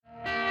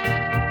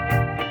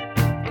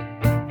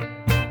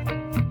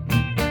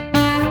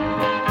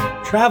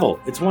Travel,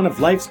 it's one of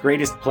life's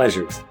greatest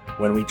pleasures.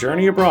 When we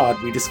journey abroad,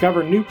 we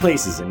discover new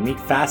places and meet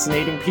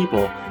fascinating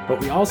people, but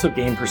we also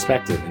gain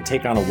perspective and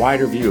take on a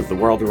wider view of the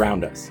world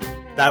around us.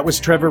 That was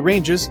Trevor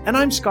Ranges, and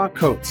I'm Scott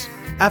Coates.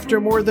 After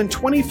more than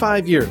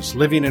 25 years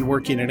living and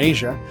working in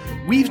Asia,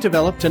 we've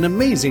developed an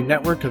amazing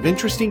network of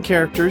interesting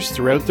characters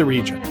throughout the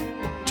region.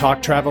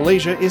 Talk Travel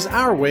Asia is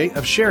our way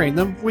of sharing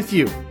them with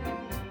you.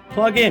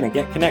 Plug in and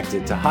get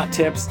connected to hot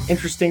tips,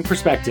 interesting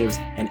perspectives,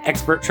 and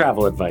expert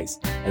travel advice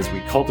as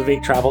we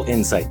cultivate travel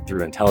insight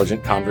through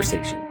intelligent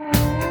conversation.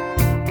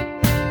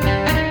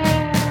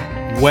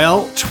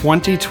 Well,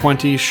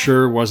 2020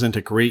 sure wasn't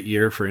a great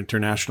year for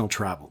international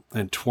travel,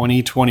 and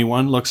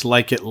 2021 looks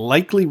like it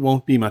likely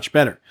won't be much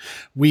better.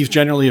 We've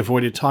generally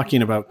avoided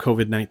talking about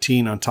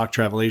COVID-19 on Talk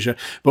Travel Asia,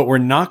 but we're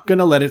not going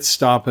to let it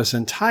stop us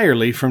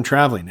entirely from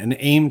traveling and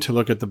aim to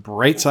look at the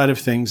bright side of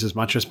things as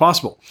much as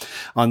possible.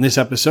 On this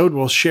episode,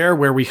 we'll share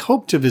where we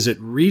hope to visit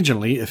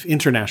regionally if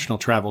international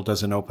travel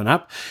doesn't open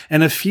up,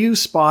 and a few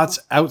spots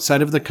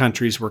outside of the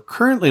countries we're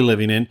currently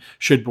living in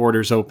should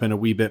borders open a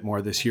wee bit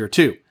more this year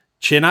too.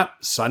 Chin up,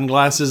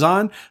 sunglasses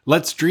on,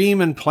 let's dream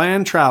and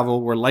plan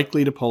travel we're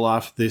likely to pull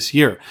off this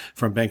year.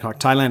 From Bangkok,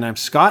 Thailand, I'm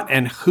Scott,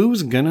 and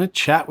who's gonna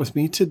chat with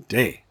me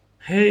today?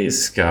 Hey,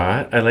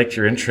 Scott. I liked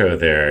your intro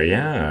there.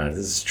 Yeah, this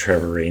is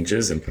Trevor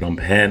Ranges in Phnom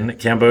Penh,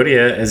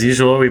 Cambodia. As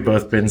usual, we've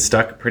both been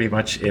stuck pretty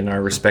much in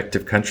our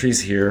respective countries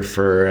here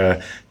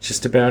for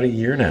just about a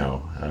year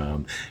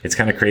now. It's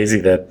kind of crazy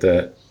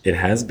that it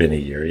has been a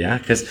year, yeah?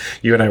 Because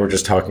you and I were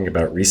just talking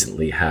about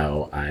recently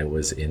how I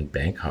was in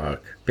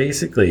Bangkok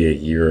basically a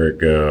year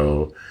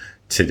ago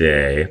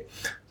today.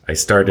 I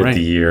started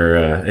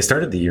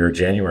the year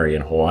January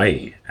in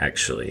Hawaii,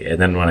 actually. And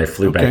then when I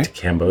flew back to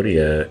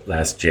Cambodia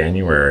last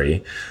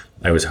January,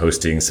 I was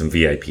hosting some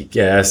VIP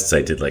guests.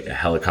 I did like a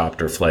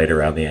helicopter flight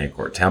around the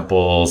Angkor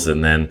temples.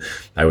 And then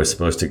I was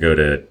supposed to go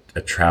to a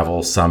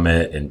travel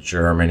summit in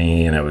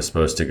Germany, and I was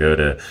supposed to go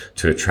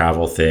to a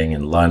travel thing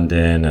in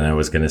London, and I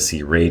was going to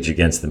see Rage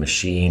Against the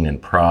Machine in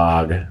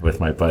Prague with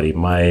my buddy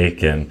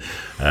Mike, and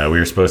we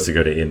were supposed to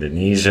go to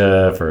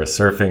Indonesia for a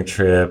surfing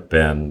trip,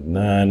 and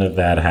none of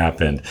that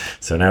happened.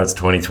 So now it's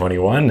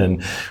 2021,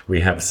 and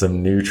we have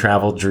some new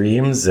travel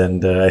dreams,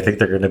 and I think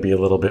they're going to be a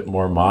little bit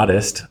more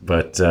modest,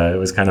 but it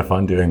was kind of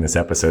fun doing this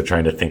episode,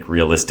 trying to think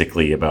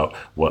realistically about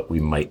what we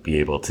might be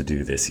able to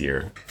do this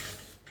year.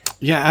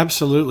 Yeah,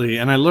 absolutely.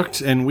 And I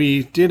looked, and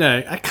we did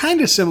a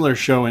kind of similar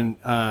show in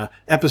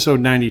episode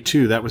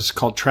 92 that was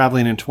called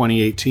Traveling in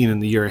 2018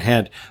 and the Year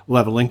Ahead. We'll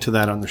have a link to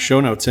that on the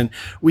show notes. And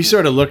we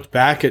sort of looked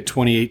back at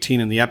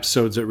 2018 and the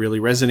episodes that really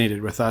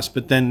resonated with us,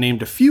 but then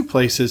named a few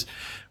places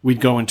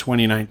we'd go in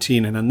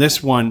 2019. And on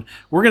this one,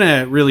 we're going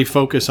to really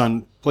focus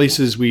on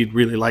places we'd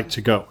really like to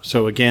go.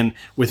 So again,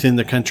 within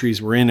the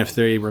countries we're in, if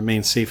they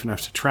remain safe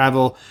enough to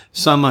travel,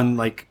 some on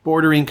like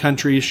bordering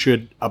countries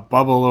should a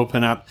bubble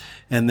open up,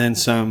 and then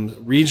some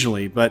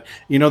regionally. But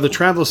you know, the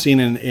travel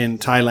scene in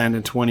Thailand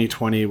in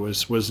 2020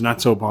 was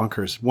not so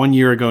bonkers. 1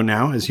 year ago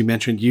now, as you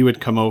mentioned, you had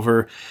come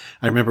over.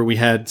 I remember we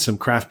had some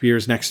craft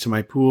beers next to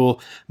my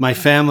pool. My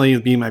family,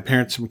 being my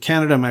parents from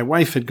Canada, my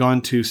wife had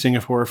gone to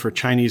Singapore for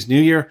Chinese New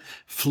Year,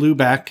 flew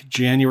back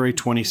January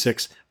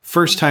 26th,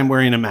 first time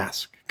wearing a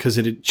mask, because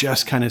it had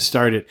just kind of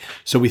started.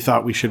 So we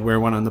thought we should wear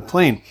one on the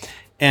plane.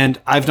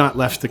 And I've not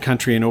left the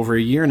country in over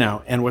a year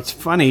now. And what's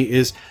funny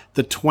is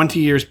the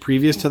 20 years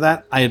previous to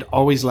that, I had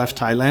always left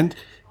Thailand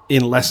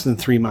in less than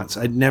 3 months.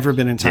 I'd never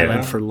been in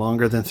Thailand for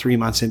longer than 3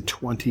 months in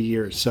 20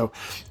 years. So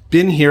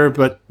been here,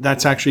 but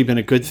that's actually been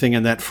a good thing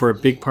in that for a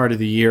big part of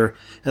the year,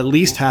 at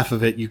least half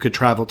of it, you could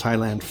travel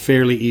Thailand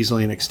fairly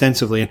easily and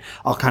extensively. And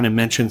I'll kind of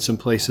mention some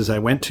places I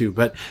went to.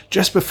 But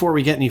just before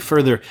we get any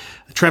further,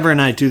 Trevor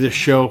and I do this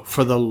show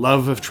for the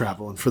love of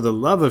travel and for the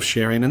love of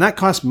sharing, and that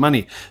costs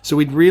money. So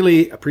we'd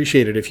really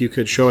appreciate it if you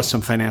could show us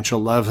some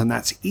financial love, and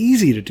that's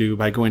easy to do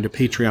by going to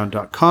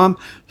patreon.com,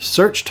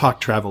 search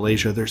Talk Travel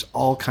Asia. There's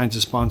all kinds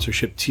of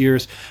sponsorship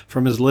tiers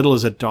from as little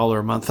as $1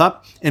 a month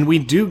up. And we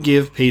do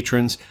give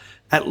patrons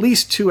at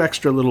least 2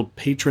 extra little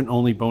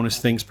patron-only bonus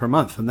things per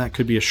month. And that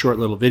could be a short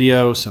little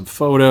video, some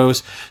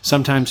photos.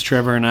 Sometimes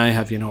Trevor and I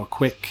have, a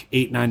quick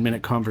 8-9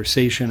 minute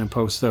conversation and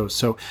post those.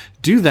 So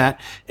do that.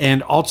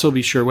 And also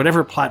be sure,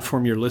 whatever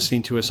platform you're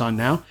listening to us on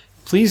now,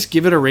 please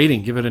give it a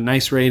rating. Give it a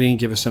nice rating.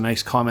 Give us a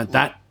nice comment.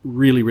 That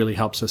really, really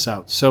helps us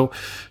out. So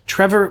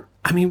Trevor,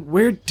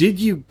 where did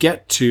you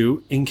get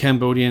to in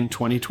Cambodia in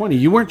 2020?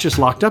 You weren't just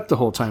locked up the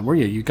whole time, were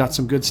you? You got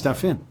some good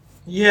stuff in.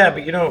 Yeah,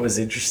 but what was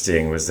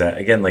interesting was that,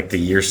 again, like the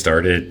year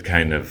started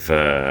kind of,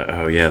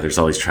 there's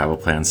all these travel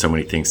plans, so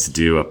many things to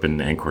do up in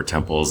Angkor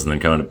temples and then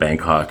going to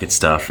Bangkok and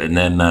stuff. And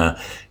then,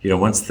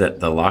 once the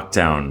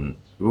lockdown,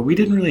 we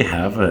didn't really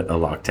have a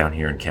lockdown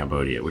here in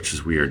Cambodia, which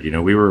is weird.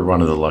 We were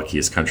one of the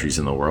luckiest countries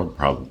in the world,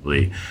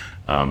 probably.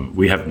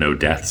 We have no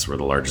deaths. We're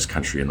the largest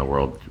country in the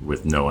world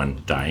with no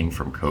one dying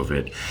from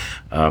COVID.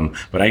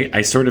 But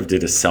I sort of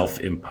did a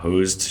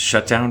self-imposed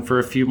shutdown for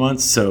a few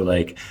months. So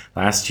like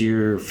last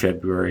year,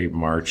 February,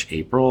 March,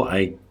 April,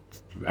 I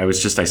I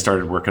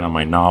started working on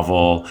my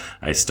novel.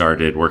 I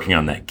started working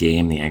on that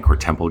game, the Angkor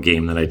Temple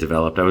game that I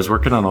developed. I was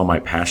working on all my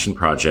passion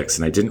projects,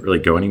 and I didn't really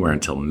go anywhere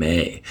until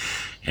May.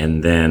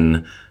 And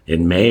then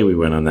in May, we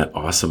went on that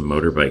awesome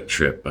motorbike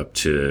trip up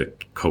to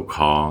Koh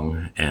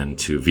Kong and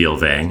to Viel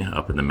Vang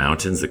up in the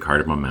mountains, the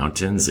Cardamom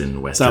Mountains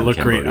in Western That looked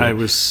Cambodia.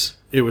 great.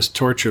 It was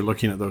torture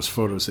looking at those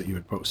photos that you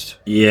would post.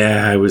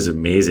 Yeah, it was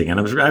amazing. And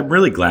I'm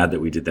really glad that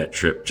we did that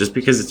trip just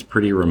because it's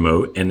pretty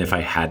remote. And if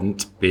I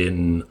hadn't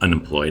been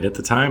unemployed at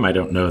the time, I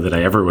don't know that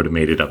I ever would have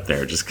made it up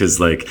there just because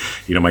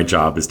my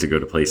job is to go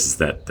to places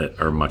that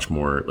are much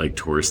more like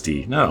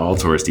touristy, not all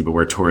touristy, but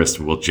where tourists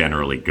will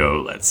generally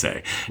go, let's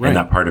say. Right. And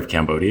that part of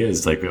Cambodia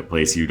is like a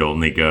place you'd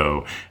only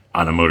go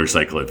on a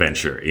motorcycle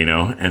adventure,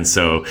 And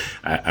so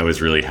I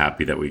was really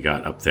happy that we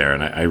got up there,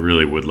 and I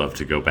really would love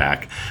to go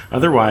back.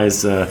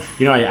 Otherwise, I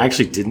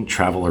actually didn't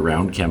travel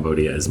around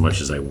Cambodia as much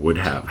as I would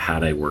have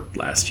had I worked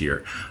last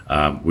year.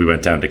 We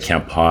went down to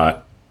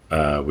Kampot,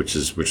 which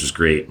is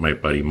great. My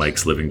buddy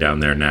Mike's living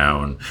down there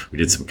now, and we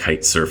did some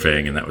kite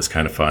surfing, and that was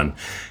kind of fun.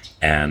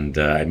 And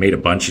I made a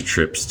bunch of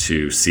trips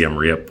to Siem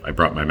Reap. I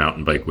brought my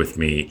mountain bike with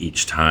me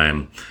each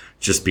time,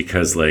 just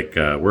because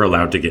we're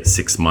allowed to get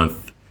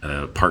 6-month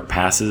park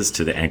passes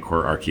to the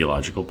Angkor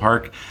Archaeological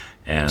Park.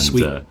 And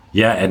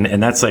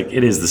and that's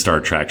it is the star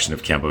attraction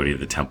of Cambodia,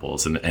 the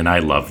temples, and I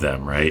love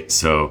them, right?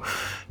 So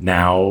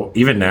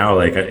even now,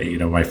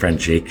 my friend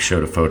Jake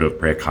showed a photo of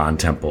Preah Khan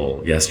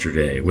Temple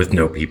yesterday with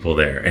no people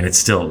there, and it's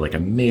still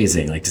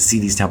amazing. To see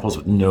these temples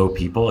with no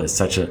people is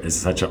such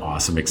an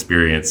awesome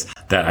experience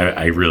that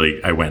I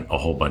went a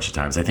whole bunch of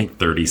times. I think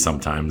 30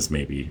 sometimes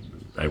maybe.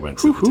 I went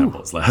to the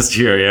temples last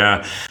year,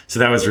 yeah. So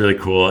that was really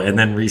cool. And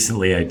then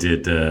recently I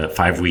did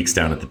 5 weeks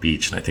down at the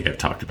beach, and I think I've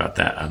talked about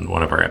that on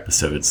one of our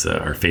episodes,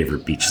 our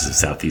favorite beaches of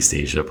Southeast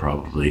Asia,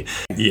 probably.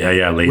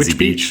 Yeah, Lazy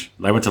Beach.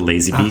 I went to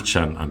Lazy Beach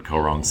on Koh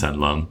Rong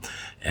Sanlum.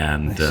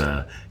 And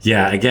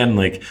nice.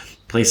 Again,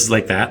 places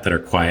like that are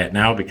quiet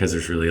now because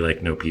there's really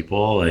no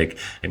people.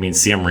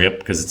 Siem Reap,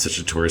 because it's such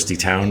a touristy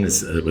town,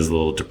 it was a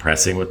little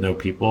depressing with no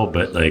people,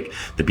 but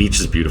the beach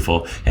is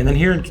beautiful. And then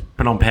here in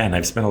Phnom Penh,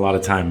 I've spent a lot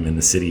of time in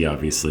the city,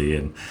 obviously,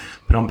 and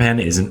Phnom Penh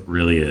isn't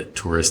really a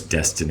tourist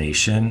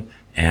destination.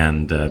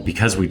 And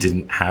because we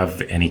didn't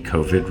have any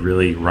COVID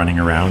really running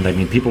around,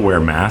 people wear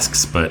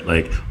masks, but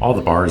all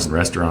the bars and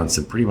restaurants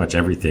and pretty much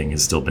everything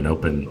has still been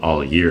open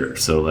all year.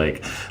 So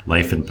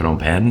life in Phnom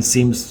Penh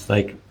seems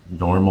like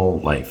normal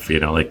life,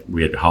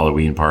 we had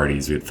Halloween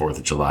parties, we had 4th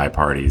of July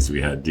parties, we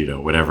had,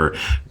 whatever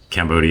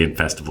Cambodian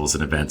festivals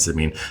and events.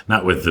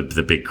 Not with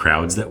the big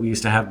crowds that we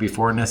used to have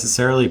before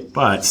necessarily,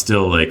 but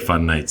still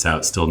fun nights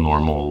out, still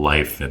normal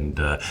life. And,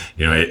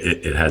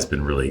 it has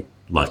been really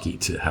lucky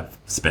to have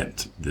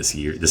spent this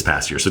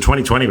past year. So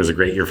 2020 was a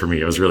great year for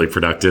me. It was really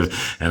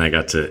productive, and I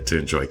got to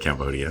enjoy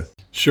Cambodia.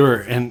 Sure.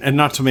 And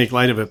not to make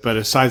light of it, but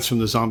aside from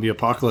the zombie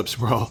apocalypse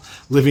we're all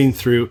living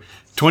through,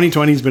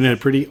 2020 has been a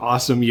pretty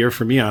awesome year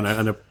for me on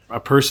a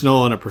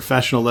personal and a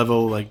professional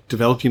level,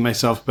 developing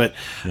myself, but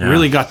I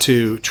really got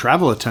to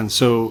travel a ton.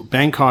 So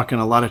Bangkok and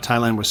a lot of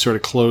Thailand was sort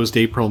of closed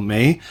April,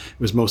 May. It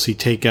was mostly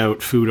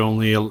takeout, food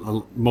only.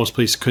 Most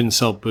places couldn't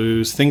sell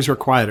booze. Things were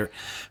quieter.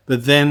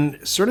 But then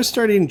sort of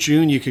starting in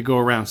June, you could go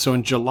around. So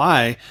in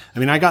July,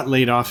 I got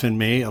laid off in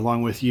May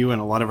along with you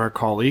and a lot of our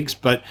colleagues,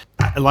 but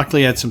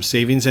luckily I had some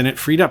savings and it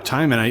freed up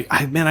time. And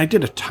I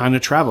did a ton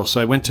of travel.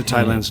 So I went to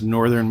Thailand's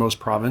northernmost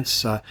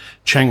province,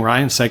 Chiang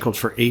Rai, and cycled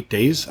for 8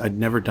 days. I'd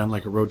never done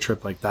a road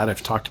trip like that.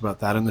 I've talked about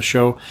that in the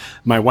show.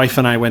 My wife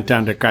and I went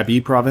down to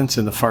Krabi province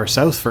in the far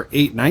south for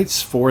 8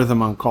 nights, 4 of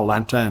them on Koh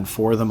Lanta and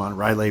 4 of them on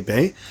Railay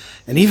Bay.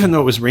 And even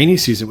though it was rainy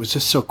season, it was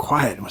just so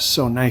quiet. It was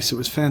so nice. It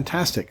was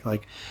fantastic.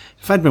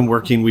 If I'd been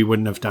working, we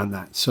wouldn't have done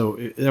that. So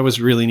that was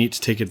really neat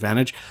to take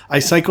advantage. I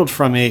cycled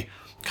from a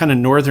kind of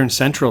northern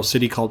central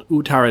city called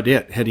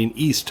Uttaradit, heading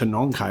east to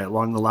Nong Khai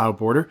along the Lao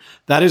border.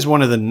 That is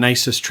one of the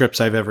nicest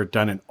trips I've ever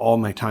done in all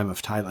my time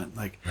of Thailand.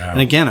 Wow. And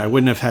again, I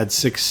wouldn't have had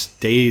 6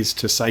 days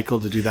to cycle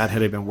to do that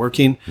had I been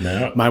working.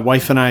 No. My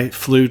wife and I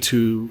flew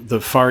to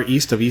the far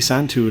east of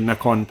Isan to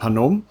Nakhon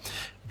Phanom,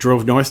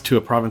 drove north to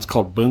a province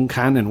called Bung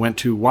Khan and went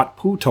to Wat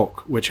Phu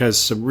Tok, which has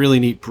some really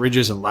neat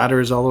bridges and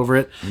ladders all over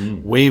it,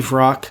 wave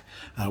rock.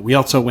 We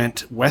also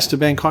went west of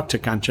Bangkok to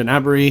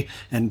Kanchanaburi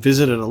and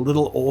visited a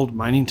little old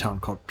mining town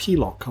called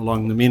Pilok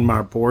along the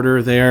Myanmar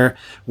border there.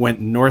 Went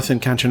north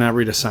in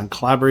Kanchanaburi to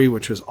Sangkhlaburi,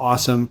 which was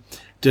awesome.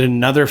 Did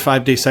another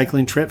 5-day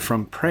cycling trip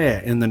from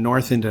Preah in the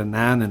north into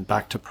Nan and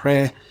back to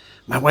Preah.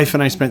 My wife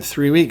and I spent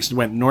 3 weeks,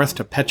 went north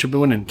to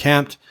Phetchabun and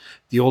camped.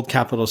 The old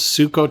capital,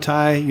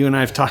 Sukhothai. You and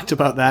I have talked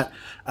about that.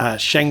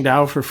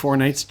 Shangdao for 4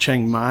 nights,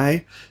 Chiang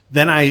Mai.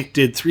 Then I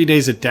did 3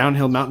 days of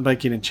downhill mountain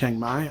biking in Chiang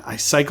Mai. I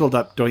cycled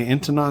up Doi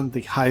Intanon,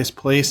 the highest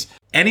place.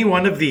 Any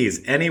one of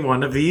these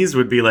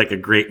would be a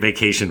great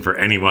vacation for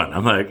anyone.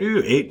 I'm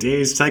ooh, 8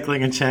 days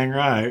cycling in Chiang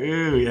Rai.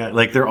 Ooh,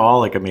 yeah. They're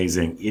all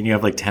amazing. And you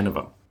have 10 of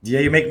them.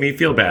 Yeah, you make me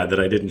feel bad that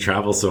I didn't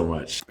travel so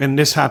much. And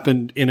this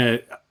happened in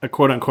a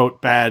quote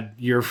unquote bad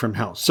year from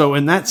hell. So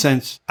in that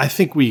sense, I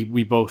think we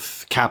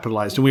both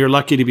capitalized, and we were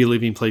lucky to be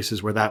living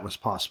places where that was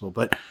possible.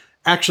 But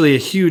actually a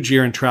huge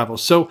year in travel.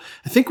 So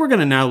I think we're going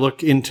to now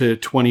look into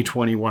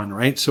 2021,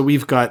 right? So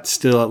we've got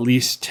still at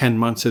least 10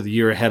 months of the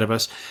year ahead of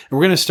us. And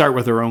we're going to start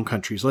with our own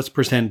countries. Let's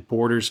pretend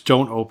borders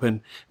don't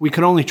open. We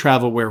can only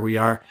travel where we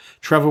are.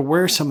 Trevor,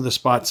 where are some of the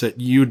spots that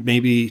you'd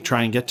maybe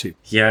try and get to?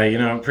 Yeah,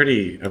 I'm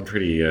pretty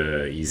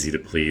easy to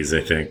please,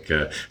 I think.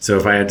 So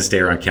if I had to stay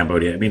around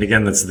Cambodia, I mean,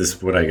 again,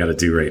 this what I got to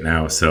do right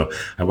now. So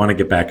I want to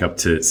get back up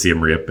to Siem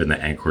Reap and the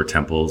Angkor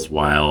temples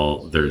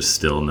while there's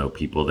still no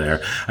people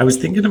there. I was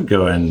thinking of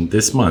going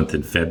this month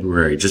in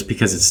February, just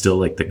because it's still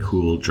like the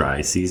cool,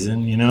 dry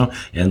season,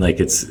 and like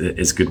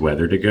it's good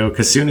weather to go.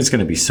 Because soon it's going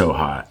to be so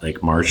hot.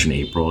 Like March and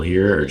April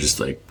here are just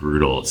like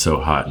brutal. It's so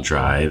hot and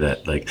dry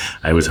that like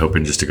I was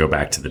hoping just to go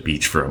back to the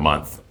beach for a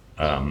month.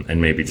 And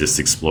maybe just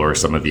explore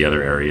some of the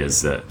other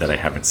areas that I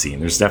haven't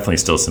seen. There's definitely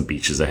still some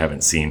beaches I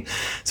haven't seen,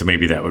 so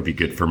maybe that would be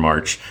good for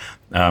March.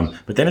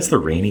 But then it's the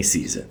rainy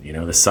season.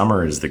 The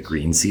summer is the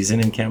green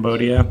season in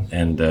Cambodia,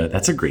 and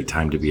that's a great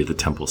time to be at the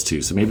temples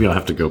too. So maybe I'll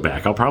have to go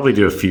back. I'll probably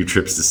do a few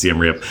trips to Siem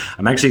Reap.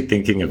 I'm actually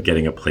thinking of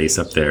getting a place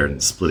up there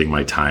and splitting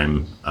my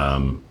time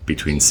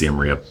between Siem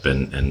Reap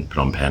and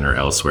Phnom Penh or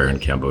elsewhere in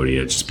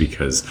Cambodia, just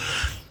because,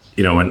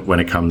 when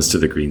it comes to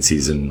the green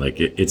season,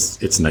 like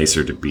it's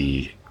nicer to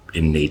be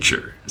in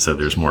nature, so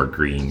there's more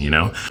green,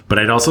 But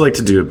I'd also like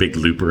to do a big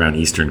loop around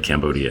Eastern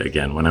Cambodia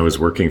again. When I was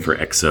working for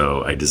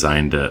EXO, I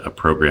designed a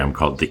program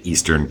called the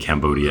Eastern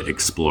Cambodia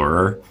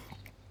Explorer,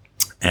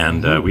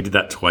 and we did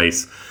that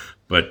twice.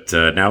 But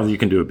now you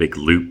can do a big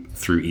loop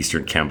through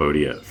Eastern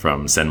Cambodia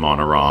from Sen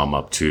Monorom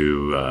up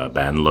to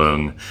Ban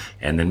Lung,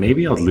 and then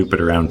maybe I'll loop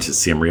it around to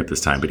Siem Reap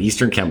this time. But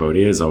Eastern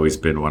Cambodia has always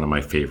been one of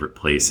my favorite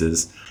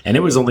places, and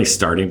it was only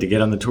starting to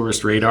get on the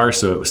tourist radar,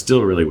 so it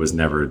still really was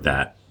never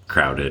that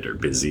crowded or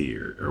busy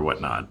or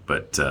whatnot.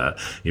 But,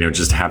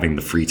 just having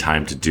the free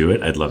time to do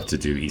it, I'd love to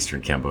do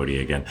Eastern Cambodia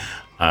again.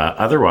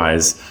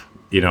 Otherwise,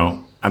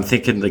 I'm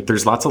thinking like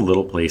there's lots of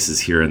little places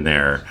here and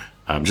there.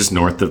 Just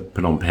north of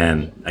Phnom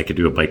Penh, I could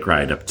do a bike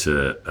ride up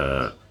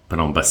to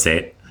Phnom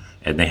Baset,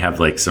 and they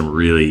have like some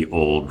really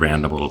old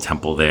random little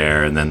temple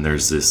there. And then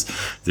there's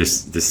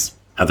this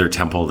other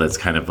temple that's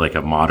kind of like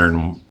a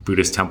modern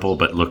Buddhist temple,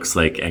 but looks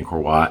like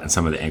Angkor Wat and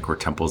some of the Angkor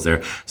temples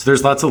there. So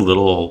there's lots of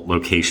little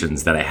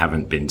locations that I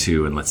haven't been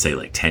to in, let's say,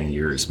 like 10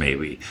 years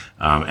maybe.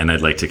 And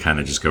I'd like to kind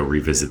of just go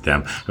revisit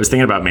them. I was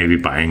thinking about maybe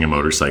buying a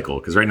motorcycle,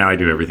 because right now I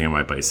do everything on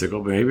my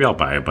bicycle, but maybe I'll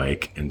buy a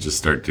bike and just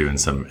start doing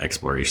some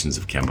explorations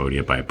of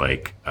Cambodia by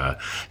bike,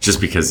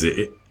 just because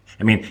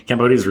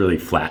Cambodia is really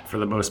flat for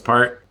the most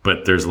part,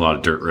 but there's a lot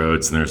of dirt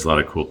roads and there's a lot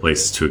of cool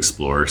places to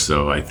explore.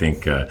 So I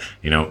think,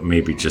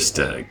 maybe just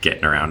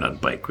getting around on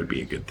bike would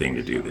be a good thing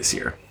to do this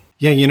year.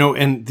 Yeah,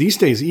 and these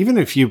days, even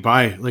if you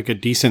buy like a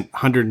decent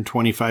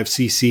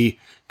 125cc,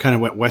 kind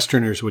of what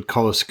Westerners would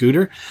call a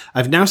scooter,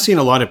 I've now seen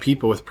a lot of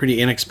people with pretty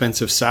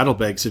inexpensive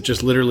saddlebags that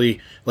just literally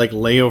like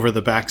lay over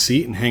the back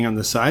seat and hang on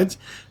the sides.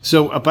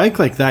 So a bike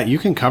like that, you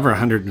can cover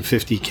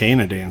 150K in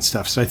a day and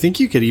stuff. So I think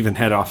you could even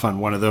head off on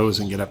one of those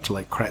and get up to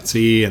like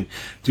Kretzy and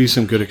do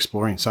some good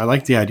exploring. So I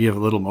like the idea of a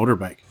little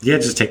motorbike. Yeah,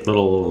 just take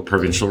little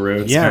provincial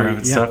roads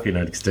and stuff,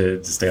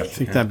 to stay up. I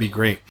think that'd be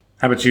great.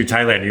 How about you,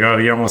 Thailand?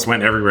 You almost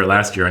went everywhere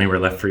last year. Anywhere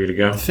left for you to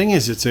go? The thing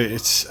is,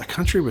 it's a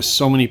country with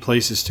so many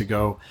places to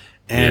go.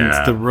 And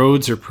the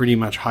roads are pretty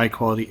much high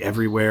quality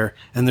everywhere.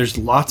 And there's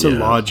lots of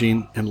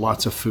lodging and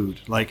lots of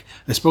food. Like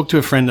I spoke to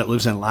a friend that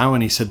lives in Laos,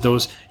 and he said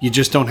you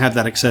just don't have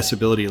that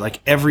accessibility.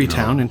 Like every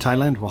town in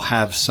Thailand will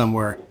have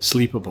somewhere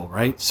sleepable,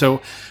 right?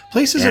 So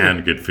places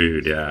and good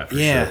food, for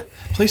sure.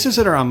 Places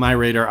that are on my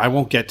radar, I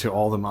won't get to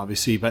all of them,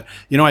 obviously, but,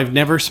 I've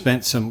never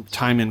spent some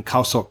time in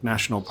Khao Sok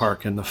National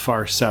Park in the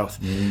far south.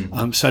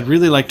 So I'd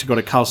really like to go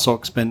to Khao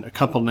Sok, spend a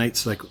couple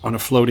nights like on a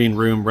floating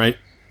room right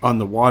on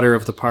the water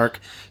of the park,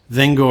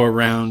 then go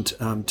around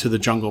to the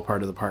jungle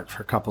part of the park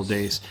for a couple of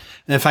days.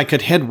 And if I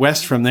could head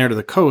west from there to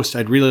the coast,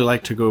 I'd really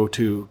like to go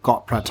to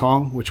Got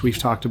Pratong, which we've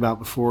talked about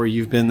before.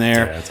 You've been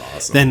there. Yeah, that's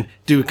awesome. Then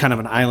do kind of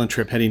an island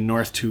trip heading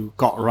north to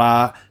Got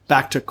Ra,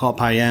 back to Koh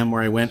Payam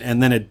where I went,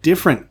 and then a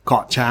different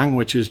Koh Chang,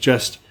 which is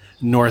just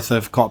north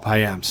of Koh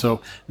Payam.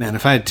 So, man,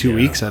 if I had 2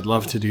 weeks, I'd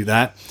love to do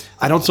that.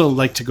 I'd also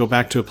like to go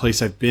back to a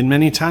place I've been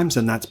many times,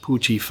 and that's Phu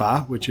Chi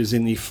Pha, which is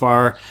in the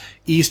far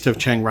east of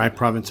Chiang Rai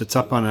province. It's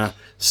up on a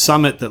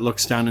summit that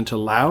looks down into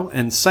Laos,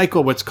 and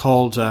cycle what's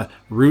called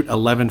Route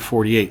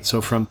 1148.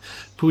 So from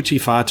Phu Chi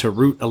Pha to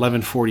Route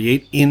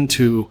 1148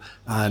 into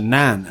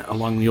Nan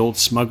along the old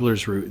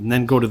smuggler's route, and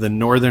then go to the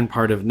northern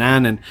part of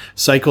Nan and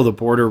cycle the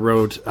border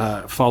road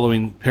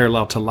following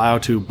parallel to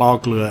Laos to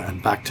Baglua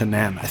and back to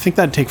Nan. I think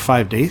that'd take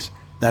 5 days.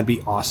 That'd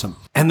be awesome.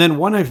 And then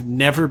one I've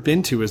never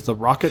been to is the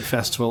Rocket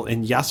Festival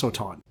in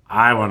Yasothon.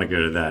 I want to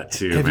go to that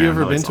too. Have you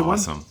ever been to one?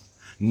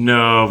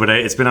 No, but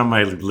it's been on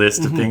my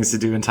list of things to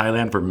do in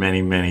Thailand for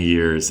many, many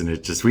years. And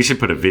we should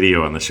put a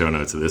video on the show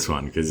notes of this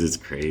one because it's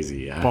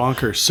crazy. Yeah.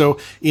 Bonkers. So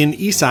in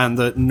Isan,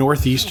 the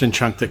northeastern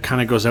chunk that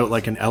kind of goes out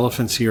like an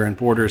elephant's ear and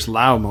borders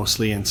Laos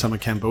mostly and some of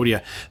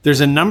Cambodia,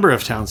 there's a number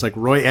of towns like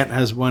Roy Et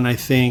has one, I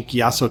think,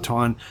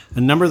 Yasothon,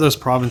 a number of those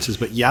provinces,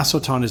 but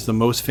Yasothon is the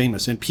most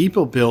famous. And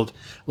people build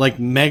like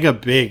mega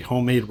big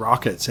homemade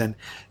rockets, and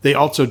they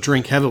also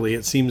drink heavily,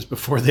 it seems,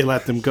 before they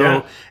let them go.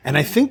 Yeah. And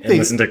I think they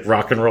listen to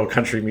rock and roll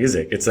country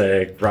music. It's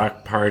a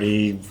rock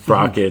party,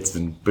 rockets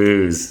and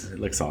booze. It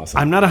looks awesome.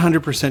 I'm not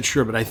 100%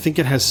 sure, but I think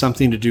it has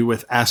something to do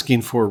with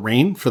asking for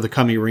rain for the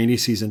coming rainy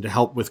season to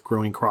help with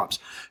growing crops.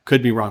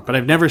 Could be wrong, but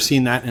I've never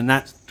seen that, and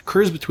that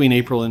occurs between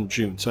April and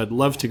June, so I'd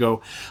love to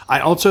go. I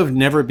also have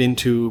never been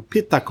to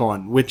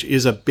Pitakon, which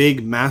is a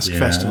big mask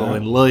festival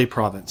in Leh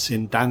province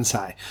in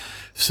Dansai.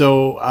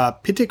 So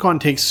Pitakon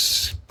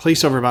takes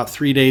place over about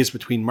 3 days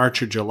between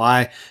March or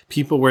July.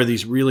 People wear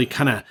these really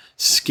kind of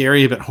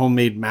scary but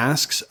homemade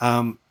masks.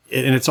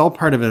 And it's all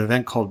part of an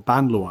event called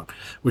Ban Luang,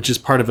 which is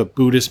part of a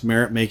Buddhist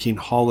merit-making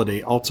holiday,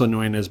 also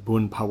known as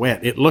Bun Pawet.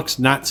 It looks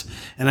nuts,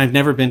 and I've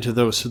never been to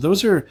those. So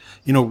those are,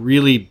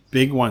 really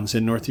big ones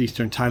in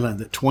northeastern Thailand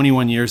that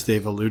 21 years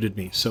they've eluded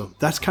me. So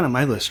that's kind of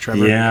my list,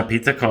 Trevor. Yeah,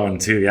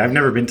 Pitakon too. Yeah, I've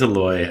never been to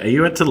Loy.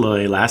 You went to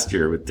Loy last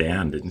year with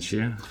Dan, didn't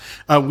you?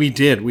 We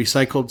did. We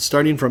cycled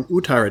starting from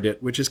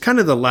Uttaradit, which is kind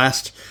of the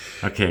last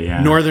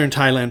northern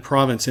Thailand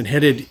province, and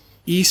headed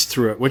east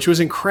through it, which was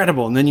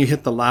incredible. And then you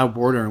hit the Lao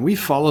border, and we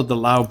followed the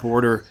Lao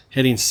border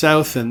heading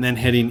south and then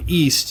heading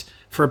east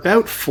for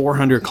about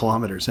 400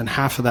 kilometers, and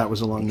half of that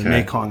was along the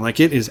Mekong. Like,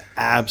 it is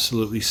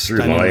absolutely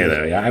stunning. Through Loy,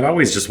 though. Yeah, I've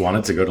always just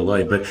wanted to go to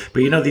Loy, but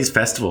these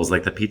festivals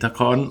like the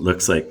Pitakon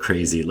looks like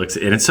crazy.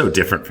 And it's so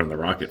different from the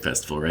Rocket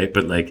Festival, right?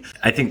 But like,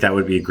 I think that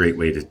would be a great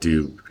way to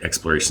do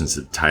explorations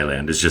of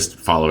Thailand, is just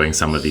following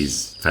some of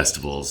these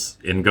festivals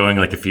and going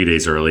like a few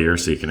days earlier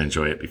so you can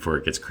enjoy it before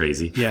it gets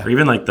crazy. Yeah. Or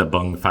even like the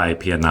Bung Phai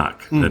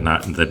Pianak,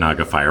 the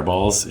Naga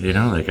fireballs.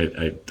 Like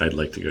I'd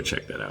like to go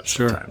check that out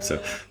sometime.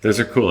 So those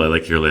are cool. I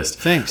like your list.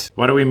 Thanks.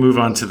 Why don't we move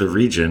on to the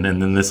region,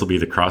 and then this will be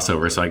the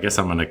crossover. So I guess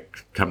I'm going to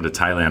come to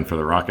Thailand for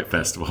the Rocket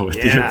Festival with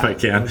you if I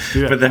can,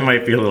 but that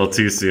might be a little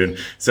too soon.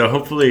 So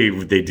hopefully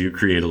they do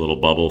create a little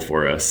bubble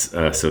for us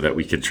so that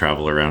we can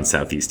travel around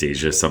Southeast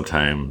Asia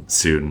sometime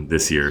soon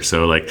this year.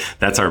 So like,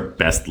 that's our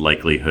best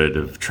likelihood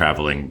of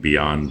traveling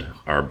beyond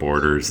our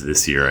borders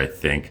this year, I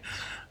think.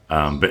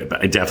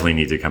 But I definitely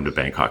need to come to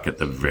Bangkok at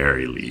the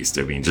very least.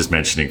 I mean, just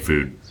mentioning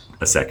food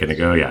a second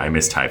ago, I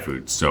miss Thai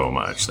food so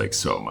much, like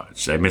so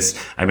much. I miss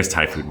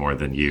Thai food more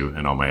than you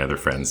and all my other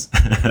friends.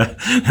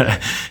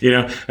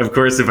 Of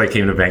course, if I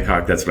came to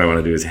Bangkok, that's what I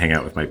want to do, is hang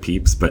out with my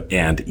peeps,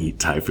 and eat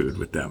Thai food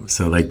with them.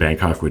 So like,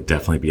 Bangkok would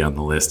definitely be on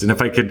the list. And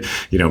if I could,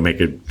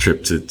 make a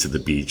trip to the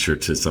beach or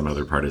to some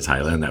other part of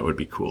Thailand, that would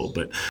be cool.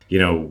 But,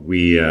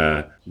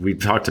 we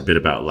talked a bit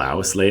about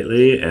Laos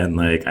lately, and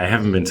like, I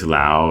haven't been to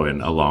Laos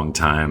in a long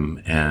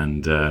time.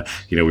 And,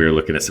 we were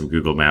looking at some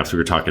Google Maps. We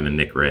were talking to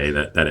Nick Ray,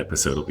 that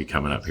episode will be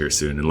coming up here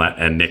soon.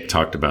 And Nick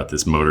talked about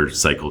this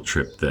motorcycle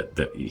trip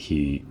that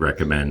he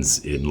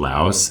recommends in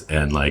Laos.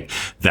 And like,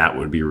 that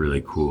would be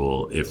really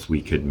cool if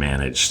we could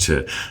manage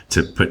to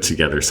put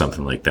together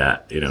something like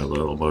that, a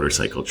little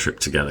motorcycle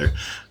trip together.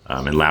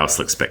 And Laos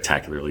looks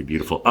spectacularly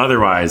beautiful.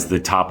 Otherwise, the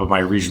top of my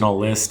regional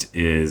list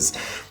is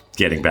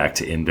getting back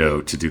to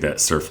Indo to do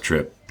that surf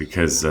trip,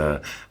 because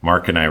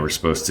Mark and I were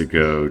supposed to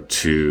go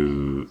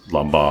to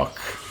Lombok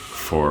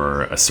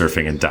for a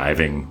surfing and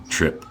diving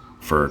trip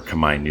for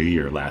Khmer New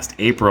Year last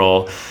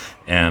April.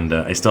 And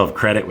I still have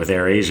credit with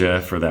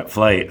AirAsia for that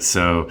flight.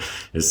 So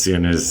as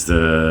soon as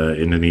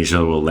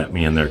Indonesia will let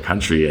me in their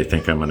country, I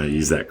think I'm going to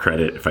use that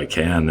credit if I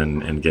can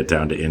and get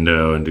down to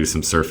Indo and do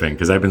some surfing.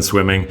 Because I've been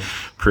swimming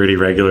pretty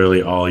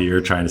regularly all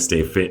year, trying to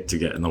stay fit to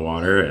get in the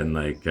water. And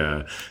like,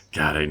 God,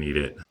 I need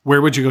it.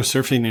 Where would you go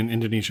surfing in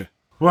Indonesia?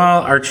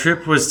 Well, our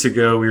trip was to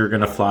go, we were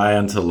going to fly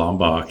onto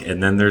Lombok,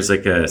 and then there's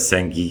like a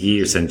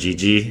Senggigi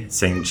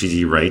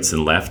rights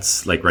and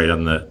lefts, like right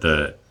on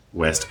the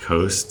west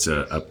coast,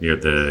 up near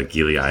the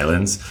Gili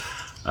Islands.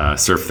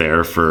 Surf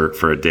there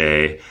for a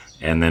day,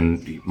 and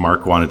then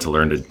Mark wanted to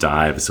learn to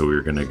dive, so we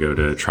were going to go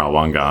to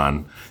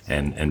Trawangan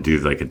and do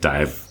like a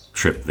dive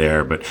trip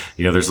there. But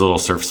there's a little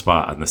surf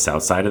spot on the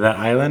south side of that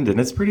island, and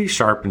it's pretty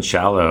sharp and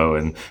shallow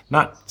and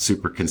not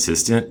super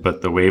consistent,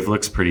 but the wave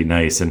looks pretty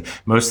nice. And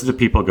most of the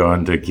people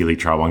going to Gili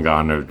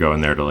Trawangan are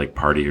going there to like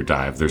party or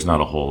dive. There's not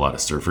a whole lot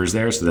of surfers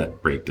there, so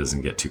that break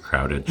doesn't get too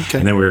crowded. Okay.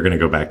 And then we were going to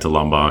go back to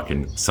Lombok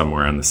and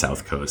somewhere on the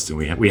south coast, and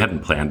we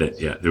hadn't planned it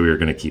yet. We were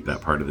going to keep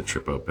that part of the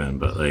trip open,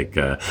 but like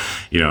I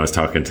was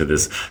talking to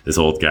this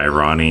old guy,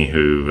 Ronnie,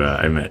 who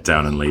I met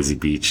down in Lazy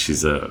Beach.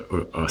 He's a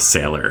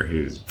sailor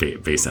who's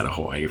based out of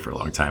Hawaii for a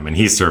long time, and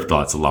he surfed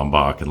lots of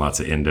Lombok and lots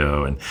of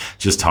Indo, and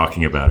just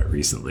talking about it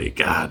recently.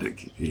 God,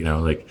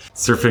 like,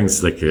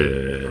 surfing's like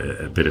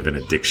a bit of an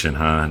addiction,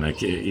 huh? And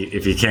like,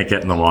 if you can't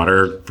get in the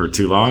water for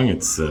too long,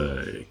 it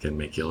can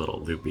make you a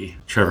little loopy.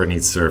 Trevor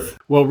needs surf.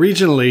 Well,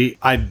 regionally,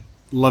 I'd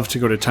love to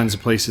go to tons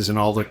of places in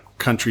all the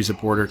countries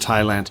that border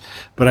Thailand.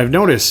 But I've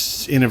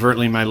noticed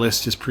inadvertently my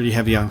list is pretty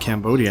heavy on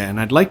Cambodia, and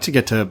I'd like to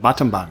get to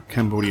Battambang,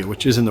 Cambodia,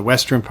 which is in the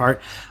western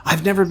part.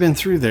 I've never been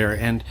through there,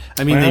 and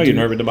I mean, You've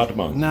never been to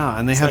Battambang? No,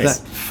 and they have nice.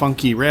 that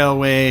funky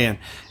railway, and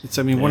it's,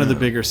 I mean, one of the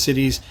bigger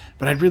cities.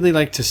 But I'd really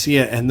like to see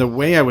it, and the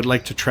way I would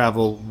like to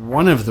travel,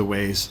 one of the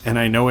ways, and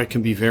I know it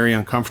can be very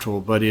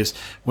uncomfortable, but is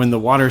when the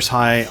water's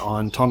high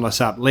on Tonle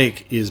Sap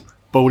Lake, is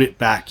boat it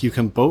back. You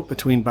can boat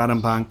between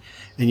Battambang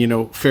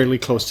and, fairly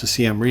close to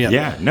Siem Reap.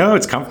 Yeah, no,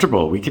 it's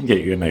comfortable. We can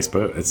get you a nice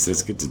boat.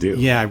 It's good to do.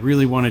 Yeah, I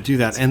really want to do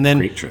that. And then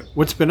great trip.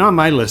 What's been on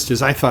my list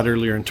is I thought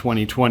earlier in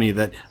 2020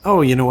 that,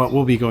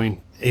 we'll be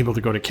able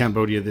to go to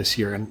Cambodia this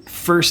year. And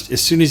first,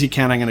 as soon as you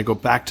can, I'm going to go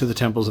back to the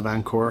temples of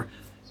Angkor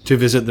to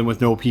visit them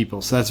with no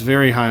people. So that's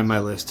very high on my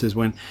list, is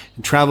when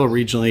you travel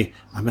regionally,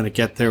 I'm going to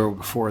get there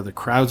before the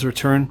crowds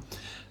return.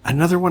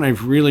 Another one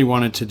I've really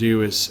wanted to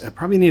do is I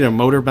probably need a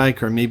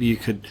motorbike, or maybe you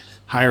could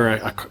hire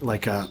a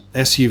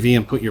SUV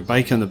and put your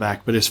bike in the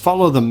back, but is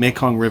follow the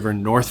Mekong River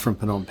north from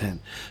Phnom Penh.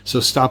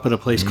 So stop at a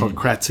place called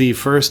Kratzy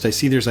first. I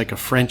see there's like a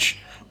French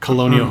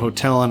colonial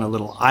hotel on a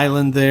little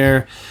island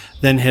there,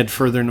 then head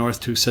further north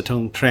to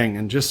Satong Treng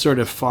and just sort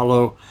of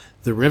follow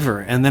the river.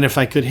 And then if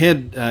I could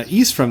head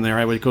east from there,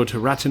 I would go to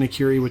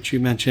Ratanakiri, which you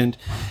mentioned.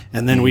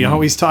 And then we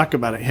always talk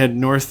about it, head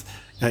north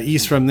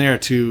east from there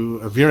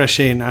to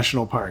Virachay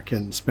National Park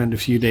and spend a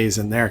few days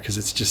in there, because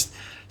it's just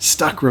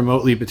stuck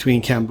remotely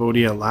between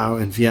Cambodia,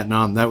 Laos, and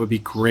Vietnam. That would be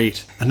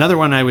great. Another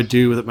one I would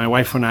do that my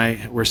wife and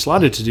I were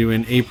slotted to do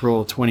in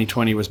April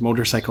 2020 was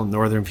motorcycle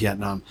northern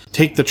Vietnam.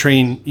 Take the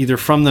train either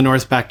from the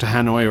north back to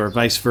Hanoi or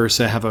vice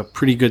versa, have a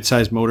pretty good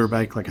sized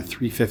motorbike, like a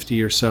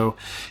 350 or so,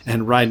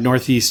 and ride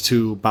northeast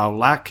to Bao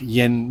Lac,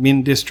 Yen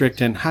Minh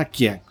District, and Ha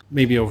Giang.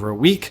 Maybe over a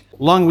week.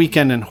 Long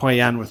weekend in Hoi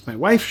An with my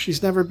wife.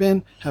 She's never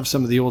been. Have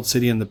some of the old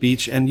city and the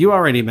beach. And you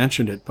already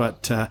mentioned it,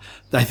 but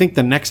I think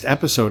the next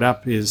episode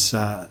up is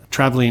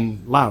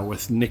Traveling Laos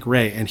with Nick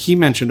Ray. And he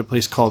mentioned a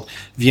place called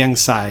Vieng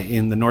Sai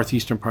in the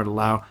northeastern part of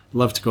Laos.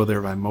 Love to go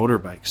there by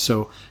motorbike.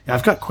 So yeah,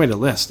 I've got quite a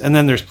list. And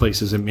then there's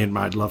places in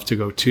Myanmar I'd love to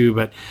go to,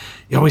 but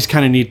you always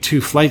kind of need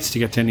 2 flights to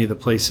get to any of the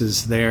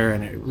places there.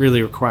 And it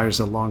really requires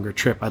a longer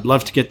trip. I'd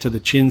love to get to the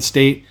Chin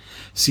State,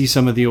 see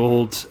some of the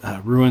old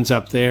ruins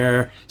up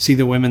there, see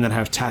the women that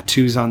have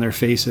tattoos on their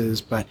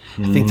faces. But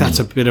I think that's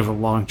a bit of a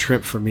long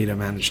trip for me to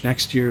manage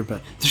next year.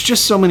 But there's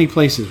just so many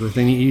places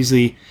within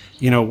easily,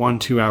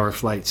 1-2 hour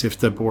flights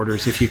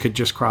if you could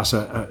just cross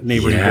a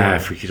neighboring border. Yeah,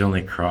 if we could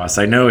only cross.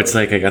 I know it's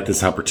like I got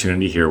this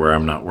opportunity here where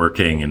I'm not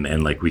working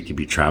and like we could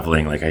be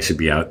traveling. Like I should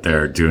be out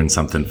there doing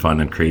something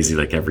fun and crazy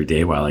like every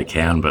day while I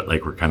can. But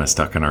like we're kind of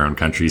stuck in our own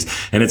countries.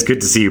 And it's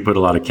good to see you put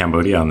a lot of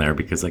Cambodia on there,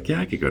 because like,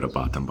 I could go to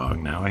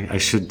Battambang now. I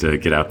should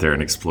get out there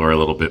and explore a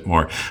little bit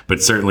more.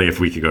 But certainly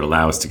if we could go to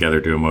Laos together,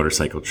 do a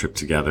motorcycle trip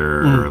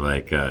together, or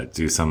like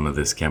do some of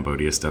this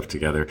Cambodia stuff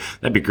together,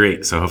 that'd be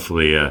great. So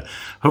hopefully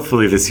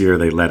this year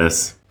they let us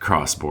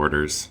cross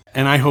borders.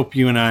 And I hope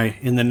you and I,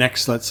 in the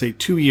next, let's say,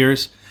 2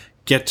 years,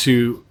 get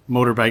to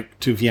motorbike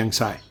to Vieng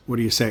Sai. What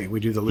do you say? We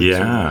do the loop.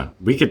 Yeah,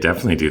 we could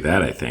definitely do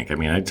that, I think. I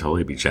mean, I'd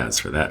totally be jazzed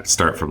for that.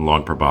 Start from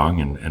Luang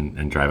Prabang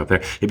and drive up there.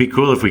 It'd be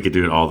cool if we could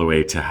do it all the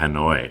way to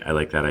Hanoi. I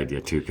like that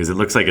idea too, because it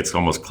looks like it's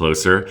almost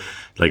closer.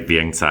 Like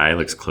Vieng Sai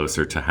looks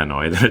closer to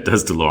Hanoi than it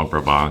does to Luang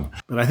Prabang.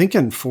 But I think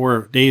in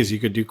 4 days, you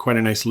could do quite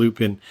a nice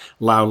loop in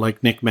Laos,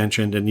 like Nick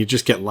mentioned, and you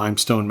just get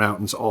limestone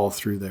mountains all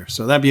through there.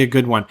 So that'd be a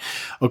good one.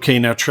 Okay,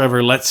 now,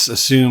 Trevor, let's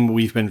assume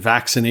we've been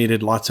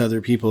vaccinated. Lots of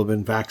other people have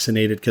been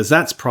vaccinated, because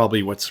that's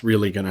probably what's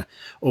really going to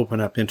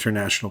open up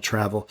international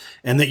travel,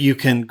 and that you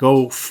can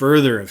go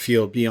further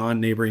afield beyond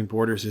neighboring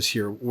borders this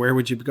year. Where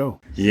would you go?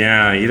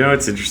 Yeah,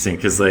 it's interesting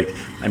because,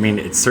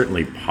 it's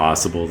certainly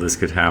possible this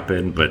could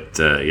happen, but,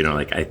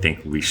 I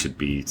think we should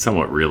be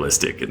somewhat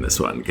realistic in this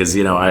one because,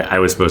 I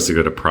was supposed to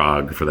go to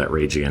Prague for that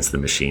Rage Against the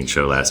Machine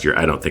show last year.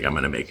 I don't think I'm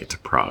going to make it to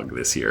Prague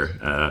this year.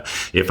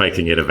 If I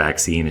can get a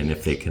vaccine and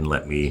if they can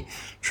let me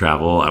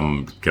travel,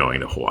 I'm going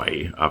to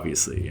Hawaii,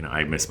 obviously.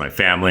 I miss my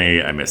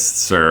family. I miss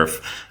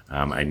surf.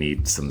 I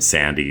need some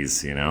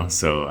sandies,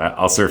 so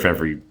I'll surf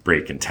every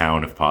break in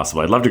town if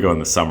possible. I'd love to go in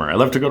the summer. I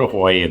love to go to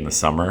Hawaii in the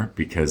summer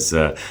because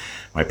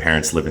my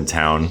parents live in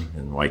town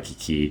in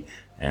Waikiki,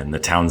 and the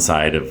town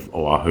side of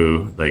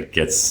Oahu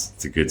gets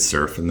the good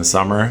surf in the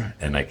summer,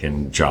 and I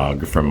can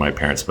jog from my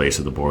parents' place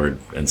with a board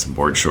and some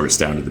board shorts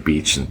down to the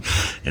beach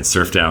and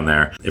surf down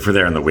there. If we're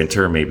there in the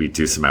winter, maybe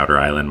do some outer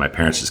island. My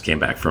parents just came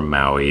back from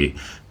Maui,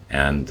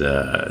 and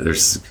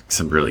there's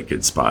some really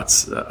good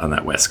spots on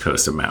that west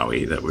coast of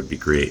Maui that would be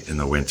great in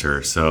the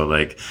winter. So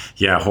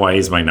Hawaii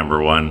is my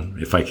number one.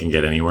 If I can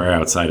get anywhere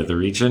outside of the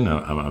region,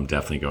 I'm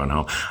definitely going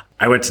home.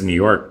 I went to New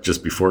York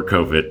just before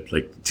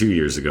COVID, 2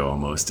 years ago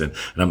almost, and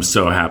I'm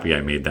so happy I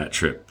made that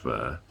trip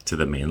to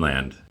the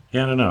mainland.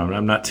 Yeah, I don't know.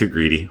 I'm not too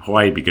greedy.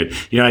 Hawaii would be good.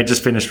 I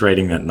just finished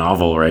writing that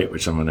novel, right,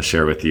 which I'm going to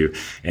share with you.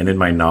 And in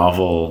my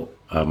novel,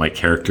 my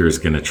character is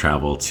going to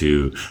travel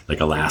to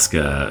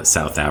Alaska,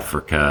 South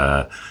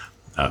Africa,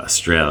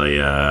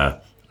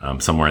 Australia,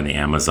 somewhere in the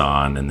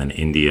Amazon, and then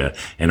India.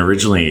 And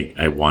originally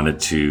I wanted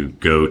to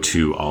go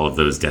to all of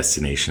those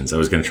destinations. I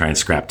was going to try and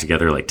scrap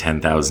together like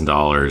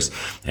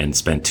 $10,000 and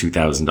spend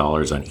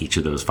 $2,000 on each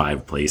of those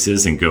 5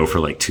 places and go for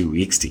like 2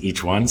 weeks to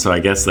each one. So I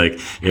guess like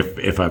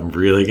if I'm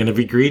really going to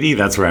be greedy,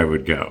 that's where I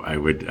would go. I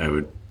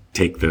would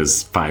take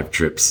those 5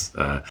 trips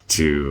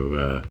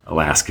to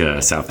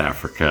Alaska, South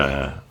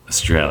Africa,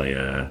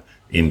 Australia,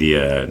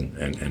 India,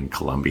 and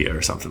Colombia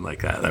or something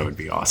like that. That would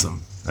be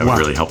awesome. That would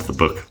really help the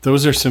book.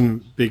 Those are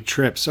some big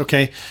trips.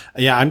 Okay.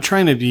 Yeah, I'm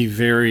trying to be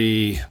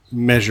very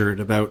measured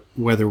about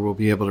whether we'll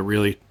be able to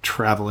really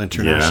travel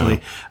internationally.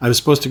 Yeah. I was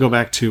supposed to go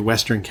back to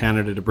Western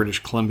Canada, to British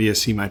Columbia,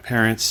 see my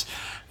parents,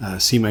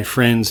 see my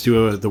friends,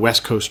 do the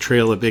West Coast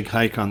Trail, a big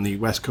hike on the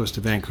west coast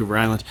of Vancouver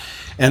Island.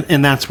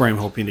 And that's where I'm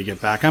hoping to get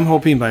back. I'm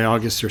hoping by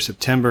August or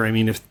September. I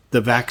mean, if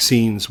the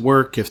vaccines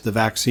work, if the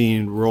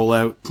vaccine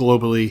rollout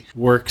globally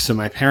works, and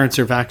my parents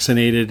are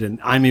vaccinated and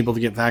I'm able to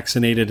get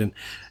vaccinated, and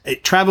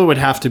travel would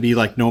have to be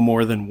like no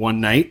more than 1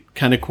 night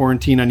kind of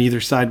quarantine on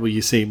either side, where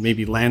you say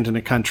maybe land in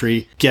a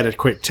country, get a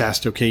quick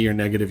test. Okay, you're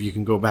negative. You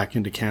can go back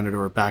into Canada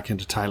or back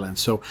into Thailand.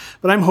 So,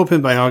 but I'm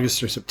hoping by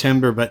August or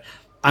September, but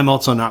I'm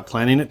also not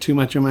planning it too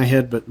much in my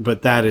head,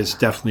 but that is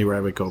definitely where I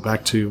would go.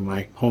 Back to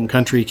my home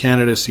country,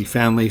 Canada, see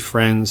family,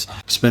 friends,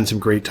 spend some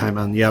great time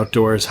on the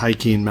outdoors,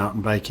 hiking,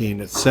 mountain biking,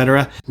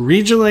 etc.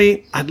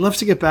 Regionally, I'd love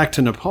to get back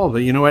to Nepal, but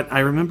you know what? I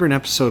remember an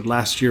episode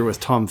last year with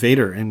Tom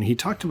Vader, and he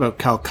talked about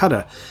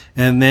Calcutta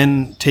and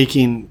then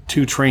taking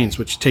 2 trains,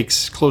 which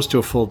takes close to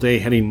a full day,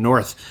 heading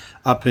north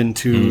up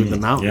into the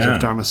mountains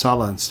of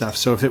Dharamsala and stuff.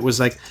 So if it was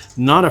like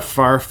not a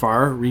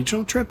far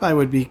regional trip, I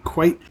would be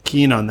quite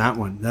keen on that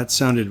one. That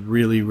sounded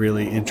really,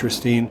 really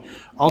interesting.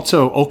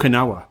 Also,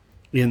 Okinawa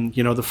in,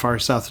 the far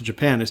south of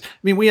Japan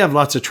we have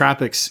lots of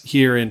tropics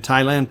here in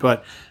Thailand,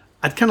 but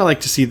I'd kind of like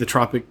to see the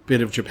tropic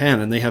bit of Japan,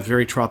 and they have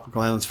very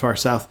tropical islands far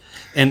south.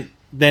 And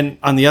then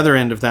on the other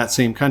end of that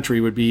same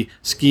country would be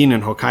skiing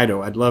in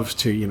Hokkaido. I'd love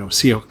to,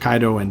 see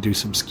Hokkaido and do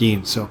some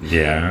skiing. So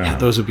yeah,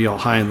 those would be all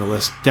high on the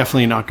list.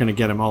 Definitely not going to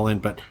get them all in,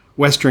 but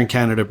Western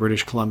Canada,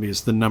 British Columbia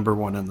is the number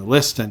 1 on the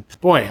list. And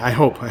boy, I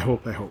hope.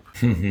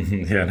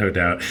 Yeah, no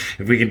doubt.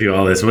 If we can do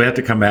all this, we have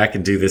to come back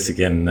and do this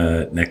again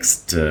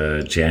next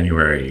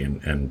January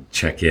and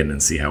check in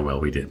and see how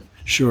well we did.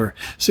 Sure.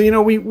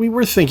 So, we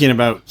were thinking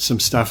about some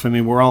stuff.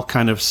 We're all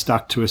kind of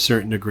stuck to a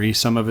certain degree,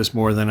 some of us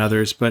more than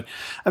others. But,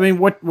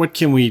 what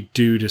can we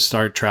do to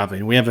start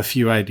traveling? We have a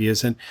few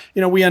ideas. And,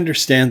 we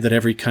understand that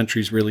every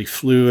country is really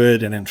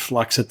fluid and in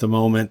flux at the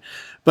moment.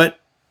 But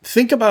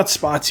think about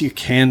spots you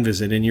can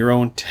visit in your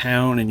own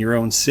town, in your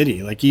own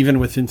city, like even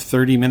within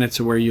 30 minutes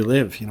of where you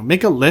live.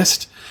 Make a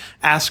list,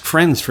 ask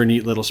friends for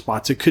neat little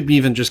spots. It could be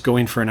even just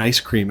going for an ice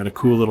cream at a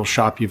cool little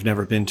shop you've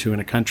never been to in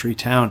a country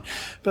town,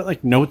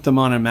 but note them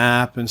on a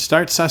map and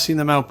start sussing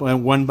them out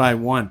one by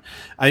one.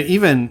 I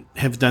even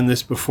have done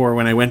this before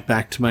when I went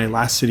back to my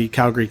last city,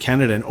 Calgary,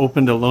 Canada, and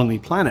opened a Lonely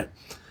Planet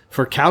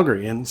for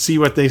Calgary and see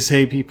what they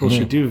say people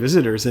should do,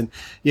 visitors. And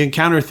you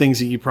encounter things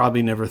that you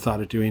probably never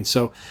thought of doing.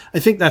 So I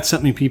think that's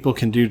something people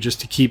can do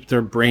just to keep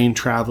their brain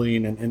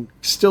traveling and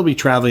still be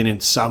traveling in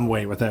some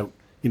way without,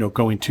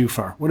 going too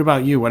far. What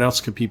about you? What else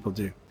could people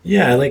do?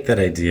 Yeah, I like that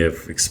idea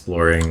of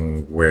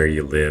exploring where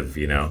you live,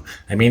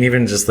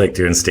 even just like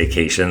doing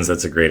staycations,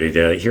 that's a great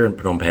idea. Here in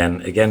Phnom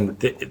Penh, again,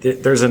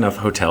 there's enough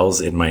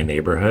hotels in my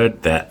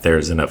neighborhood that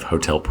there's enough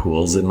hotel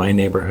pools in my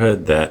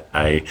neighborhood that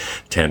I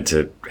tend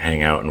to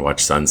hang out and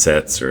watch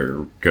sunsets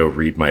or go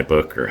read my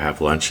book or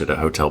have lunch at a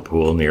hotel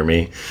pool near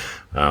me.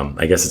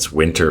 I guess it's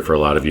winter for a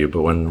lot of you,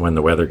 but when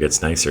the weather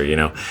gets nicer,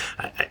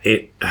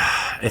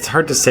 it's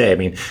hard to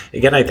say.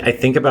 Again, I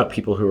think about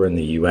people who are in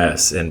the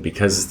U.S. and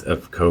because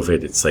of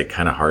COVID, it's like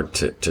kind of hard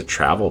to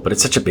travel, but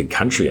it's such a big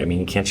country.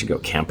 Can't you go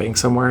camping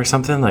somewhere or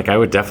something? Like I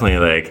would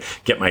definitely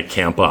get my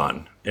camp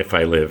on if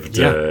I lived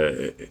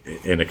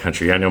in a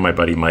country. I know my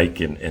buddy Mike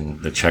in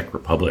the Czech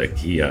Republic,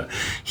 he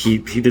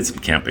did some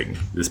camping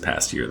this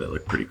past year that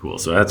looked pretty cool.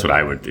 So that's what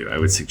I would do. I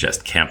would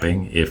suggest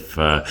camping if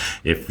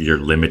you're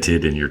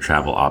limited in your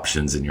travel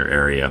options in your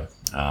area.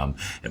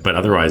 But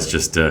otherwise,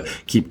 just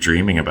keep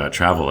dreaming about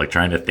travel, like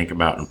trying to think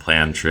about and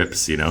plan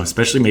trips,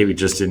 especially maybe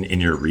just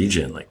in your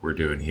region, like we're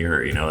doing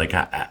here,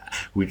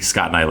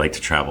 Scott and I like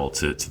to travel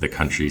to the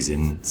countries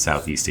in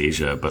Southeast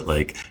Asia, but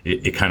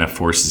it kind of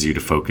forces you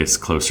to focus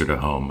closer to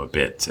home a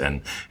bit.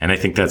 And I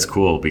think that's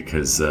cool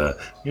because,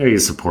 you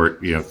support,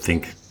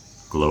 think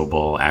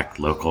global, act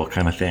local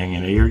kind of thing.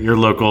 Your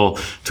local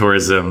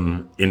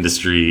tourism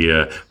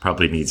industry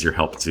probably needs your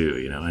help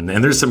too, and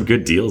there's some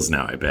good deals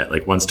now, I bet.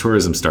 Like once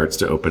tourism starts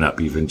to open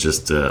up even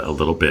just a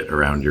little bit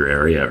around your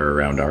area or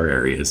around our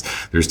areas,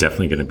 there's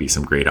definitely going to be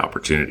some great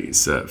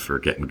opportunities for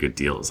getting good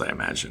deals, I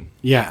imagine.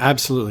 Yeah,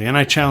 absolutely. And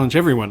I challenge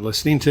everyone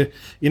listening to,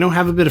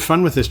 have a bit of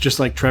fun with this, just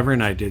like Trevor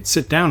and I did.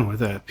 Sit down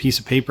with a piece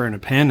of paper and a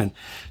pen and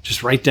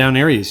just write down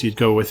areas you'd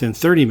go within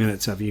 30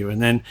 minutes of you. And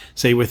then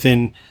say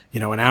within,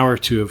 an hour or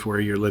two of where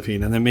you're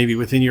living, and then maybe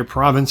within your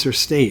province or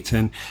state,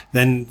 and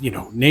then,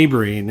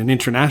 neighboring and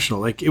international.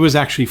 Like, it was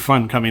actually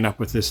fun coming up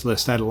with this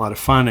list. I had a lot of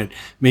fun. It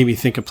made me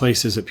think of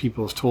places that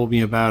people have told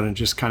me about and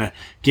just kind of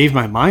gave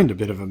my mind a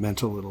bit of a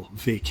mental little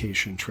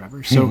vacation,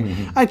 Trevor. So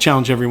I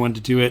challenge everyone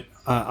to do it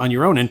on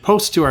your own, and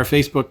post to our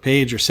Facebook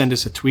page or send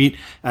us a tweet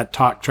at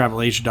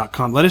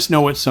talktravelasia.com. Let us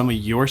know what some of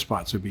your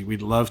spots would be.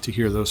 We'd love to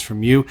hear those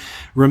from you.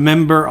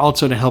 Remember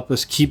also to help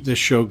us keep this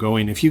show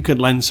going, if you could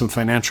lend some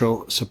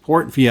financial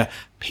support via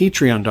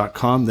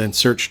patreon.com, then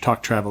search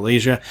Talk Travel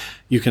Asia.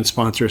 You can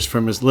sponsor us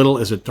from as little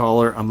as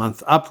 $1 a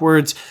month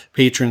upwards.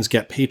 Patrons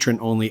get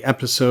patron-only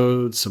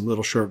episodes, some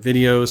little short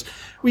videos.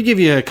 We give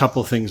you a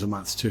couple things a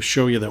month to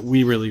show you that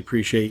we really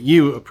appreciate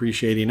you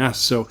appreciating us.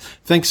 So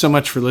thanks so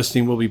much for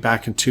listening. We'll be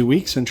back in 2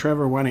 weeks. And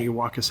Trevor, why don't you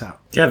walk us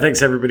out? Yeah,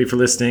 thanks everybody for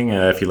listening.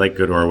 If you like,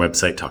 go to our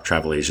website,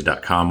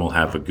 talktravelasia.com. We'll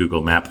have a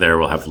Google map there.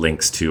 We'll have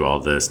links to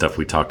all the stuff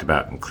we talked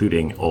about,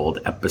 including old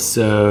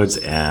episodes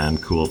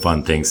and cool,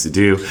 fun things to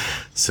do.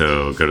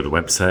 So go to the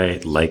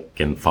website, like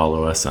and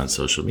follow us on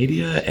social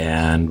media,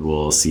 and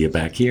we'll see you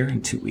back here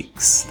in 2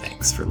 weeks.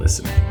 Thanks for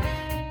listening.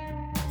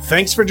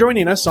 Thanks for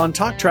joining us on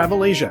Talk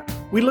Travel Asia.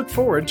 We look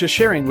forward to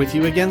sharing with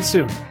you again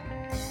soon.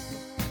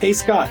 Hey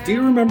Scott, do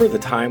you remember the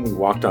time we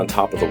walked on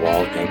top of the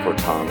wall at Angkor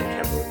Thom in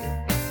Cambodia?